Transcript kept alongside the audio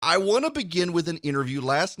I want to begin with an interview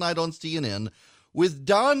last night on CNN with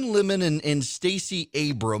Don Lemon and Stacey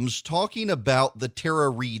Abrams talking about the Tara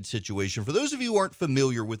Reade situation. For those of you who aren't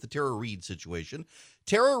familiar with the Tara Reade situation,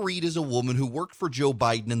 Tara Reade is a woman who worked for Joe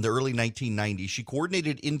Biden in the early 1990s. She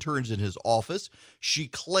coordinated interns in his office. She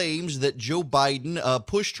claims that Joe Biden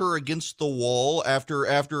pushed her against the wall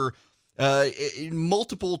after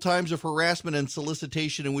multiple times of harassment and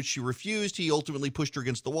solicitation in which she refused. He ultimately pushed her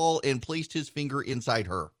against the wall and placed his finger inside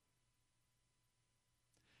her.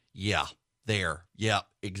 Yeah, there. Yep,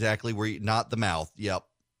 exactly where not the mouth. Yep,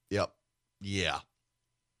 yeah.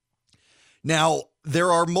 Now,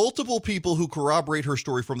 there are multiple people who corroborate her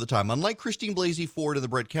story from the time. Unlike Christine Blasey Ford in the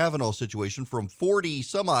Brett Kavanaugh situation from 40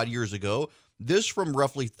 some odd years ago, this from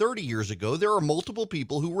roughly 30 years ago, there are multiple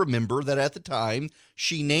people who remember that at the time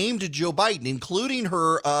she named Joe Biden, including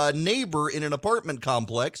her neighbor in an apartment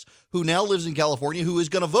complex who now lives in California, who is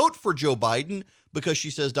going to vote for Joe Biden because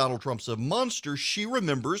she says Donald Trump's a monster. She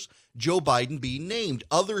remembers Joe Biden being named.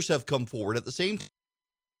 Others have come forward at the same time.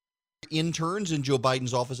 Interns in Joe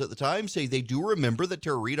Biden's office at the time say they do remember that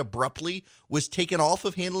Tara Reade abruptly was taken off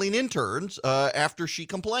of handling interns after she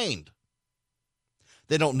complained.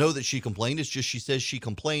 They don't know that she complained. It's just she says she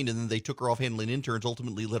complained, and then they took her off handling interns,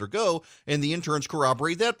 ultimately let her go, and the interns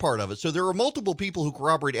corroborate that part of it. So there are multiple people who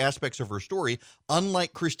corroborate aspects of her story,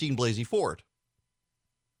 unlike Christine Blasey Ford.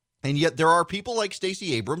 And yet there are people like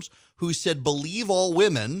Stacey Abrams who said, believe all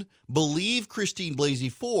women, believe Christine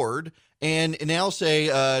Blasey Ford, and now say,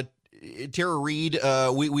 Tara Reade,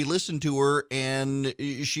 we listened to her and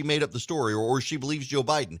she made up the story, or she believes Joe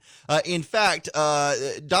Biden. In fact,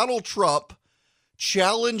 Donald Trump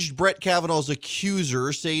challenged Brett Kavanaugh's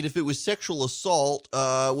accuser, saying if it was sexual assault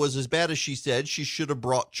was as bad as she said, she should have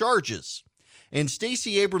brought charges. And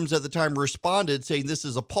Stacey Abrams at the time responded saying this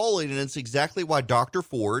is appalling, and it's exactly why Dr.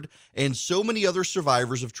 Ford and so many other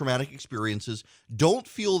survivors of traumatic experiences don't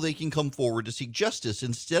feel they can come forward to seek justice.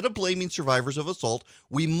 Instead of blaming survivors of assault,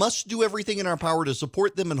 we must do everything in our power to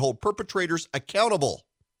support them and hold perpetrators accountable.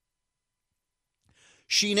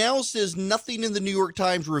 She now says nothing in the New York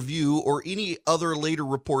Times review or any other later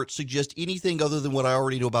report suggests anything other than what I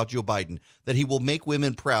already know about Joe Biden, that he will make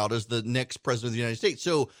women proud as the next president of the United States.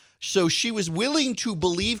 So she was willing to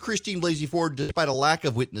believe Christine Blasey Ford despite a lack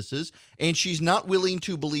of witnesses, and she's not willing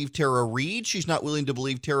to believe Tara Reade. She's not willing to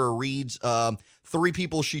believe Tara Reade's three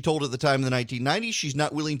people she told at the time in the 1990s. She's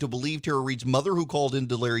not willing to believe Tara Reade's mother, who called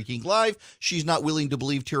into Larry King Live. She's not willing to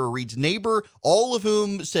believe Tara Reade's neighbor, all of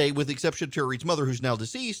whom say, with the exception of Tara Reade's mother, who's now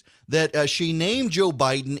deceased, that she named Joe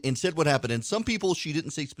Biden and said what happened. And some people, she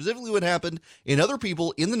didn't say specifically what happened. And other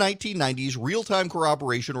people in the 1990s, real-time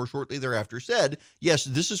corroboration or shortly thereafter said, yes,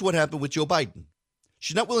 this is what happened with Joe Biden.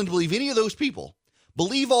 She's not willing to believe any of those people.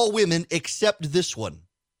 Believe all women except this one.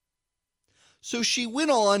 So she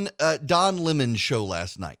went on Don Lemon's show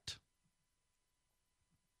last night.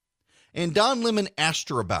 And Don Lemon asked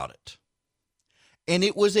her about it. And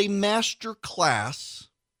it was a master class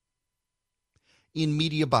in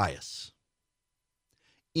media bias,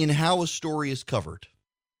 in how a story is covered,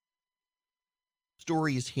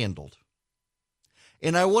 story is handled.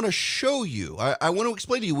 And I want to show you, I want to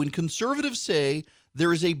explain to you, when conservatives say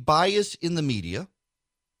there is a bias in the media,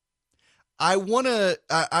 I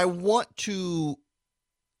want to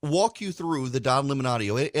walk you through the Don Lemon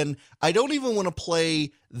audio, and I don't even want to play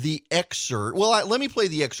the excerpt. Well, let me play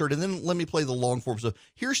the excerpt, and then let me play the long form. So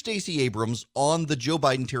here's Stacey Abrams on the Joe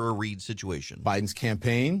Biden-Tara Reade situation. Biden's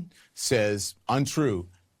campaign says untrue,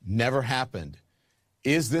 never happened.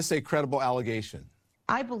 Is this a credible allegation?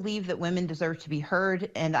 I believe that women deserve to be heard,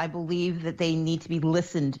 and I believe that they need to be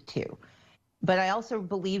listened to. But I also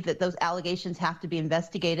believe that those allegations have to be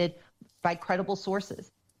investigated by credible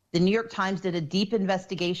sources. The New York Times did a deep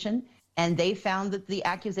investigation, and they found that the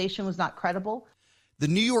accusation was not credible. The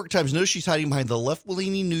New York Times, notice she's hiding behind the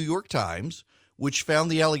left-leaning New York Times, which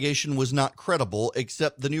found the allegation was not credible,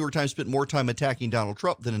 except the New York Times spent more time attacking Donald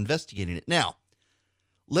Trump than investigating it. Now,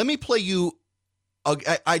 let me play you,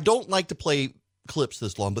 I don't like to play clips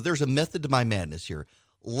this long, but there's a method to my madness here.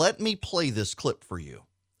 Let me play this clip for you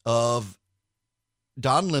of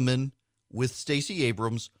Don Lemon with Stacey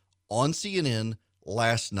Abrams on CNN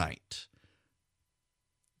last night.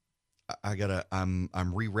 I'm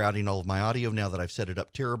rerouting all of my audio now that I've set it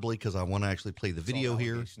up terribly because I want to actually play the video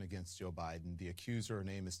here. Against Joe Biden. The accuser, her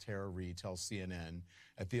name is Tara Reade, tells CNN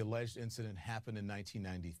that the alleged incident happened in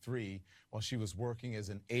 1993 while she was working as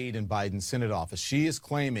an aide in Biden's Senate office. She is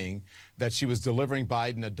claiming that she was delivering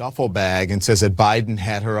Biden a duffel bag and says that Biden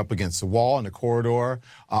had her up against the wall in a corridor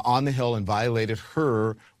on the Hill and violated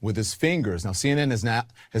her with his fingers. Now, CNN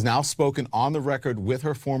has now spoken on the record with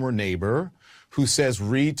her former neighbor, who says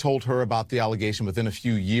Reid told her about the allegation within a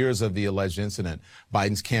few years of the alleged incident.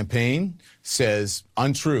 Biden's campaign says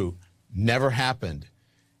untrue, never happened.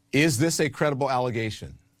 Is this a credible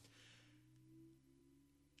allegation?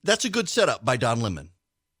 That's a good setup by Don Lemon.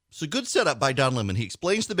 It's a good setup by Don Lemon. He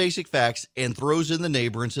explains the basic facts and throws in the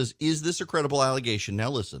neighbor and says, is this a credible allegation? Now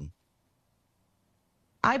listen.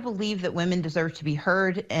 I believe that women deserve to be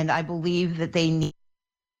heard, and I believe that they need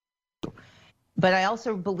to. But I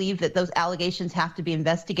also believe that those allegations have to be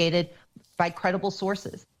investigated by credible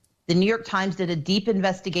sources. The New York Times did a deep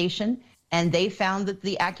investigation, and they found that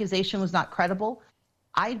the accusation was not credible.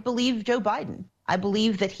 I believe Joe Biden. I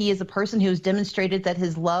believe that he is a person who has demonstrated that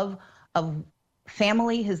his love of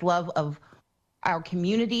family, his love of our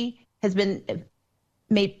community has been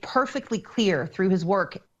made perfectly clear through his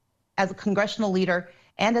work as a congressional leader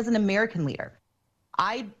and as an American leader.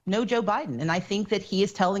 I know Joe Biden, and I think that he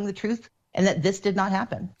is telling the truth and that this did not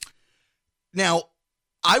happen. Now,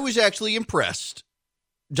 I was actually impressed.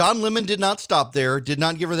 Don Lemon did not stop there, did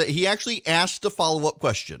not give her that. He actually asked a follow-up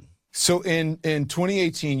question. So in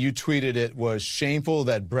 2018, you tweeted it was shameful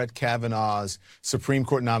that Brett Kavanaugh's Supreme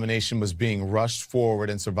Court nomination was being rushed forward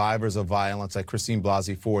and survivors of violence like Christine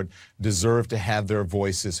Blasey Ford deserve to have their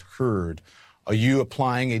voices heard. Are you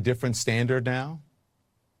applying a different standard now?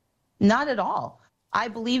 Not at all. I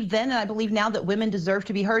believe then and I believe now that women deserve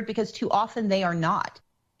to be heard because too often they are not.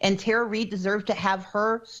 And Tara Reid deserved to have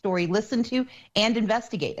her story listened to and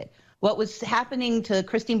investigated. What was happening to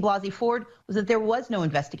Christine Blasey Ford was that there was no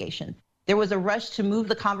investigation. There was a rush to move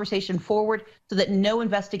the conversation forward so that no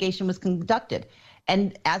investigation was conducted.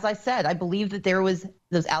 And as I said, I believe that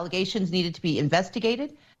those allegations needed to be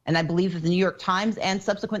investigated. And I believe that the New York Times and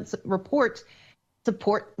subsequent reports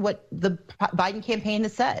support what the Biden campaign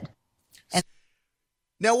has said.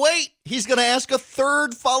 Now, wait, he's going to ask a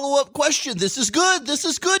third follow-up question. This is good. This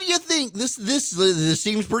is good, you think. This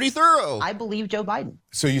seems pretty thorough. I believe Joe Biden.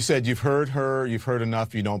 So you said you've heard her, you've heard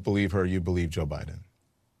enough, you don't believe her, you believe Joe Biden.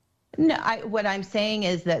 No, what I'm saying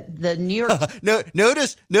is that the New York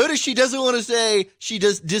notice she doesn't want to say she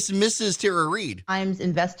dismisses Tara Reid. Times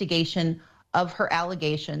investigation of her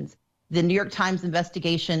allegations. The New York Times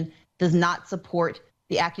investigation does not support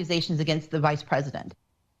the accusations against the vice president.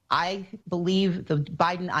 I believe the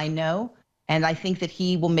Biden I know, and I think that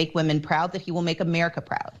he will make women proud, that he will make America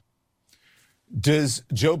proud. Does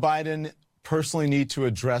Joe Biden personally need to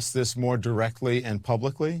address this more directly and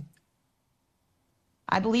publicly?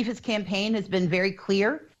 I believe his campaign has been very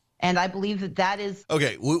clear, and I believe that is...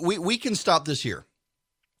 Okay, we can stop this here.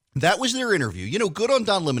 That was their interview. You know, good on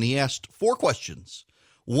Don Lemon. He asked 4 questions,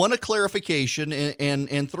 1 a clarification,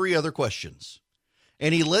 and 3 other questions.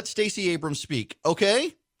 And he let Stacey Abrams speak.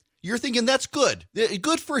 Okay? You're thinking that's good.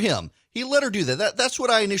 Good for him. He let her do that. That's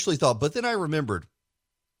what I initially thought. But then I remembered,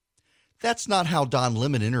 that's not how Don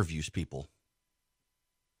Lemon interviews people.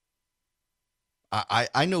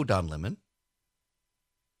 I know Don Lemon.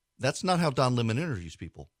 That's not how Don Lemon interviews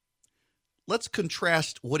people. Let's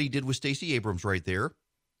contrast what he did with Stacey Abrams right there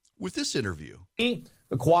with this interview.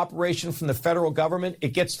 The cooperation from the federal government, it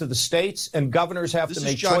gets to the states, and governors have to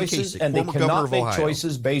make choices, and they cannot make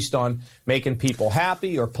choices based on making people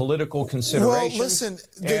happy or political considerations. Well, listen,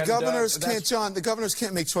 the governors can't, John, the governors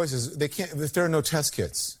can't make choices. They can't if there are no test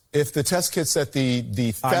kits. If the test kits that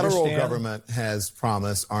the federal government has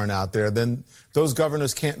promised aren't out there, then those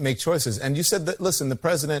governors can't make choices. And you said that, listen,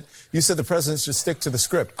 you said the president should stick to the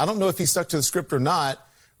script. I don't know if he stuck to the script or not,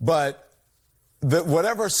 but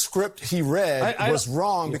whatever script he read was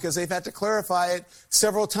wrong because they've had to clarify it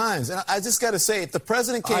several times. And I just got to say, if the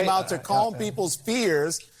president came out to calm people's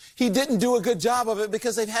fears, he didn't do a good job of it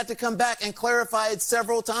because they've had to come back and clarify it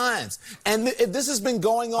several times. And this has been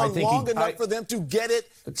going on long enough for them to get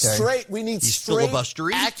it straight. We need straight,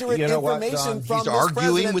 accurate information from this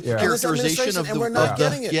arguing with the characterization of and we're not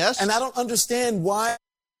getting it. Yes. And I don't understand why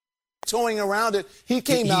towing around it. He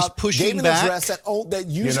came out, pushing gave an back. address that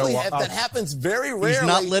usually that happens very rarely. He's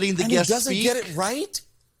not letting the guest doesn't speak. Get it right.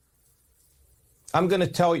 I'm going to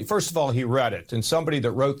tell you, first of all, he read it, and somebody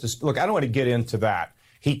that wrote this. Look, I don't want to get into that.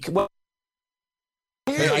 He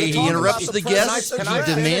interrupts the guest.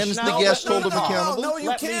 He demands the guest hold him accountable. No,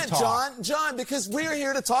 you can't, John, because we're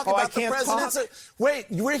here to talk about the president's. Wait,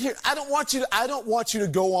 we're here. I don't want you to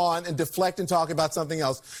go on and deflect and talk about something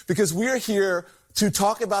else because we're here to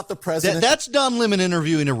talk about the president. That's Don Lemon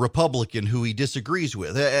interviewing a Republican who he disagrees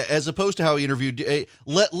with, as opposed to how he interviewed.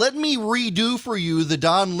 Let me redo for you the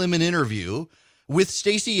Don Lemon interview. with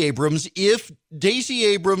Stacey Abrams if Stacey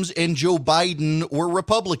Abrams and Joe Biden were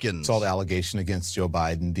Republicans. Assault allegation against Joe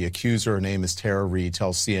Biden. The accuser, her name is Tara Reid,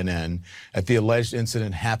 tells CNN that the alleged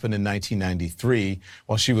incident happened in 1993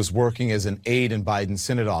 while she was working as an aide in Biden's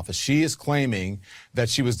Senate office. She is claiming that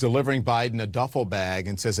she was delivering Biden a duffel bag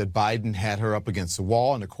and says that Biden had her up against the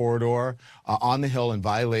wall in a corridor on the Hill and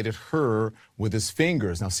violated her with his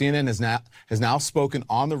fingers. Now, CNN has now spoken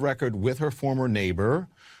on the record with her former neighbor,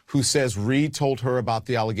 who says Reid told her about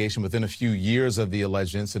the allegation within a few years of the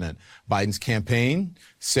alleged incident. Biden's campaign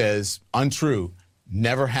says untrue,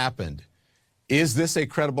 never happened. Is this a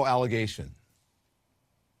credible allegation?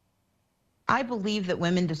 I believe that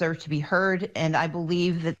women deserve to be heard, and I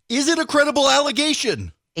believe that... Is it a credible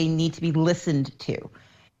allegation? They need to be listened to.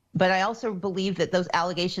 But I also believe that those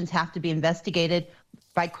allegations have to be investigated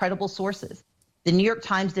by credible sources. The New York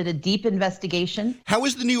Times did a deep investigation. How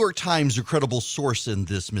is the New York Times a credible source in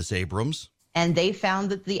this, Ms. Abrams? And they found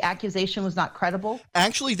that the accusation was not credible.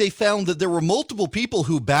 Actually, they found that there were multiple people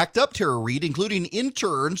who backed up Tara Reid, including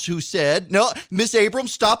interns who said, no, Ms.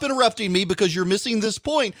 Abrams, stop interrupting me because you're missing this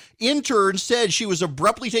point. Interns said she was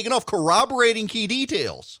abruptly taken off, corroborating key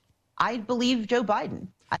details. I believe Joe Biden.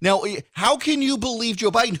 Now, how can you believe Joe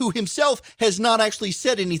Biden, who himself has not actually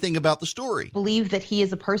said anything about the story? I believe that he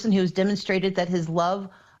is a person who has demonstrated that his love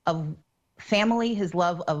of family, his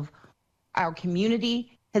love of our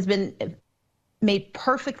community has been made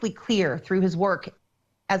perfectly clear through his work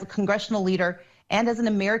as a congressional leader and as an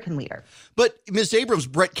American leader. But, Ms. Abrams,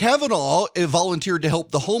 Brett Kavanaugh volunteered to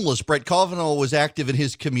help the homeless. Brett Kavanaugh was active in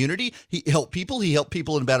his community. He helped people. He helped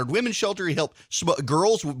people in battered women's shelter. He helped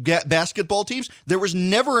girls with basketball teams. There was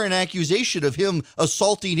never an accusation of him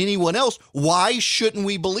assaulting anyone else. Why shouldn't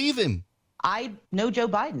we believe him? I know Joe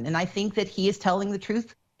Biden, and I think that he is telling the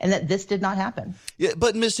truth and that this did not happen. Yeah,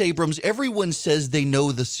 but Ms. Abrams, everyone says they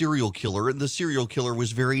know the serial killer, and the serial killer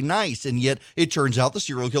was very nice, and yet it turns out the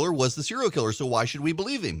serial killer was the serial killer, so why should we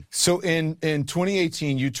believe him? So in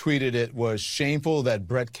 2018, you tweeted it was shameful that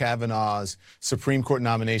Brett Kavanaugh's Supreme Court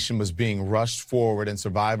nomination was being rushed forward, and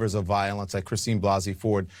survivors of violence like Christine Blasey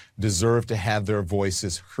Ford deserve to have their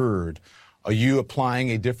voices heard. Are you applying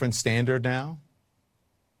a different standard now?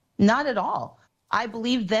 Not at all. I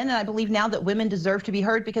believe then and I believe now that women deserve to be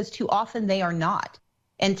heard because too often they are not.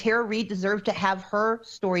 And Tara Reid deserved to have her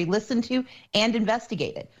story listened to and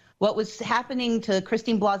investigated. What was happening to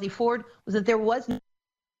Christine Blasey Ford was that there was no...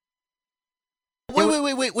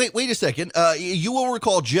 Wait a second. You will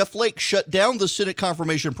recall Jeff Flake shut down the Senate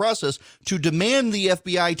confirmation process to demand the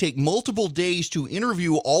FBI take multiple days to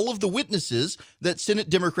interview all of the witnesses that Senate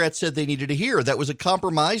Democrats said they needed to hear. That was a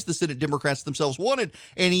compromise the Senate Democrats themselves wanted,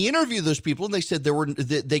 and he interviewed those people, and they said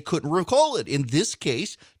they couldn't recall it. In this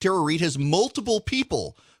case, Tara Reid has multiple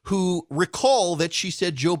people who recall that she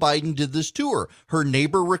said Joe Biden did this to her. Her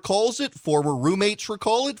neighbor recalls it. Former roommates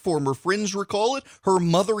recall it. Former friends recall it. Her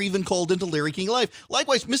mother even called into Larry King Live.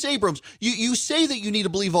 Likewise, Miss Abrams, you say that you need to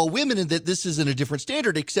believe all women and that this isn't a different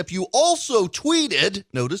standard, except you also tweeted,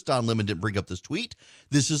 notice Don Lemon didn't bring up this tweet,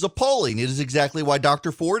 this is appalling. It is exactly why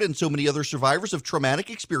Dr. Ford and so many other survivors of traumatic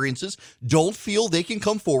experiences don't feel they can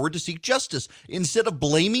come forward to seek justice. Instead of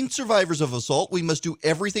blaming survivors of assault, we must do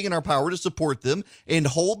everything in our power to support them and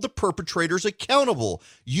hold the perpetrators accountable.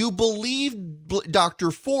 You believe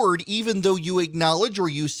Dr. Ford, even though you acknowledge or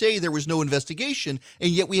you say there was no investigation,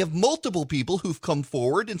 and yet we have multiple people who've come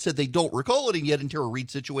forward and said they don't recall it, and yet in Tara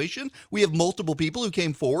Reid's situation, we have multiple people who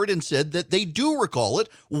came forward and said that they do recall it.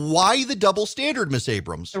 Why the double standard, Miss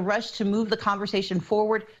Abrams? A rush to move the conversation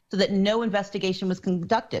forward so that no investigation was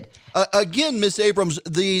conducted. Again, Miss Abrams,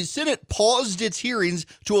 the Senate paused its hearings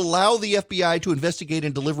to allow the FBI to investigate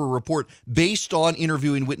and deliver a report based on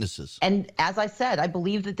interviewing witnesses. And as I said, I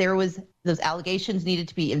believe that those allegations needed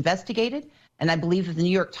to be investigated. And I believe that the New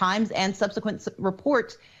York Times and subsequent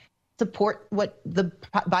reports support what the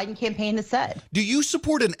Biden campaign has said. Do you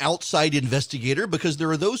support an outside investigator? Because there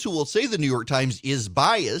are those who will say the New York Times is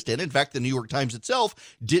biased. And in fact, the New York Times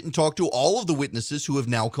itself didn't talk to all of the witnesses who have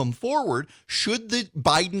now come forward. Should the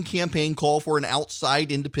Biden campaign call for an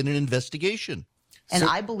outside independent investigation? And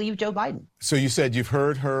I believe Joe Biden. So you said you've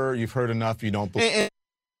heard her, you've heard enough, you don't believe.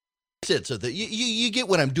 So that you get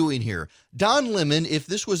what I'm doing here. Don Lemon, if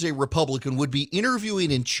this was a Republican, would be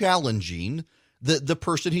interviewing and challenging the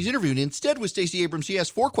person he's interviewing. Instead, with Stacey Abrams, he asks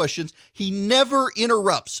 4 questions. He never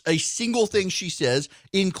interrupts a single thing she says,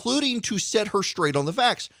 including to set her straight on the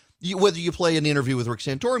facts. Whether you play an interview with Rick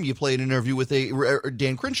Santorum, you play an interview with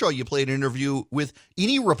Dan Crenshaw, you play an interview with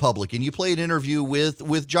any Republican, you play an interview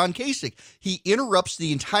with John Kasich. He interrupts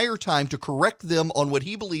the entire time to correct them on what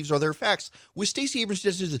he believes are their facts. With Stacey Abrams,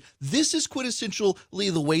 this is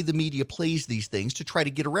quintessentially the way the media plays these things to try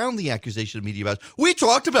to get around the accusation of media bias. We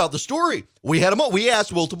talked about the story. We had them. We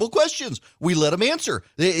asked multiple questions. We let them answer.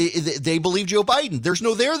 They believe Joe Biden. There's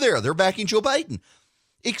no there. They're backing Joe Biden.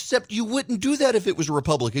 Except you wouldn't do that if it was a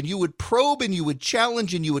Republican. You would probe and you would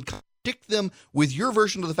challenge and you would contradict them with your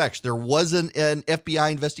version of the facts. There was an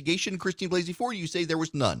FBI investigation, Christine Blasey Ford. You say there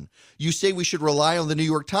was none. You say we should rely on the New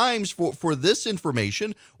York Times for this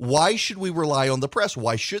information. Why should we rely on the press?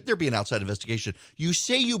 Why should there be an outside investigation? You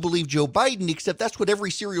say you believe Joe Biden, except that's what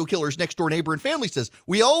every serial killer's next door neighbor and family says.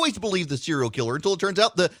 We always believe the serial killer until it turns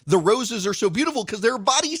out the roses are so beautiful because there are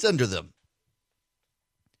bodies under them.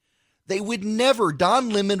 They would never, Don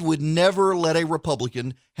Lemon would never let a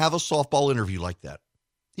Republican have a softball interview like that.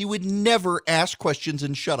 He would never ask questions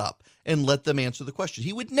and shut up and let them answer the questions.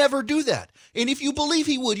 He would never do that. And if you believe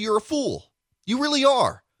he would, you're a fool. You really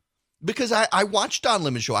are. Because I watch Don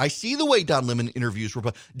Lemon's show. I see the way Don Lemon interviews.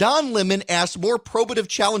 Don Lemon asks more probative,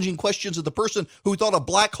 challenging questions of the person who thought a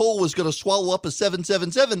black hole was going to swallow up a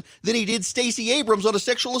 777 than he did Stacey Abrams on a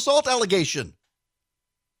sexual assault allegation.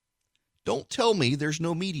 Don't tell me there's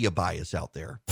no media bias out there.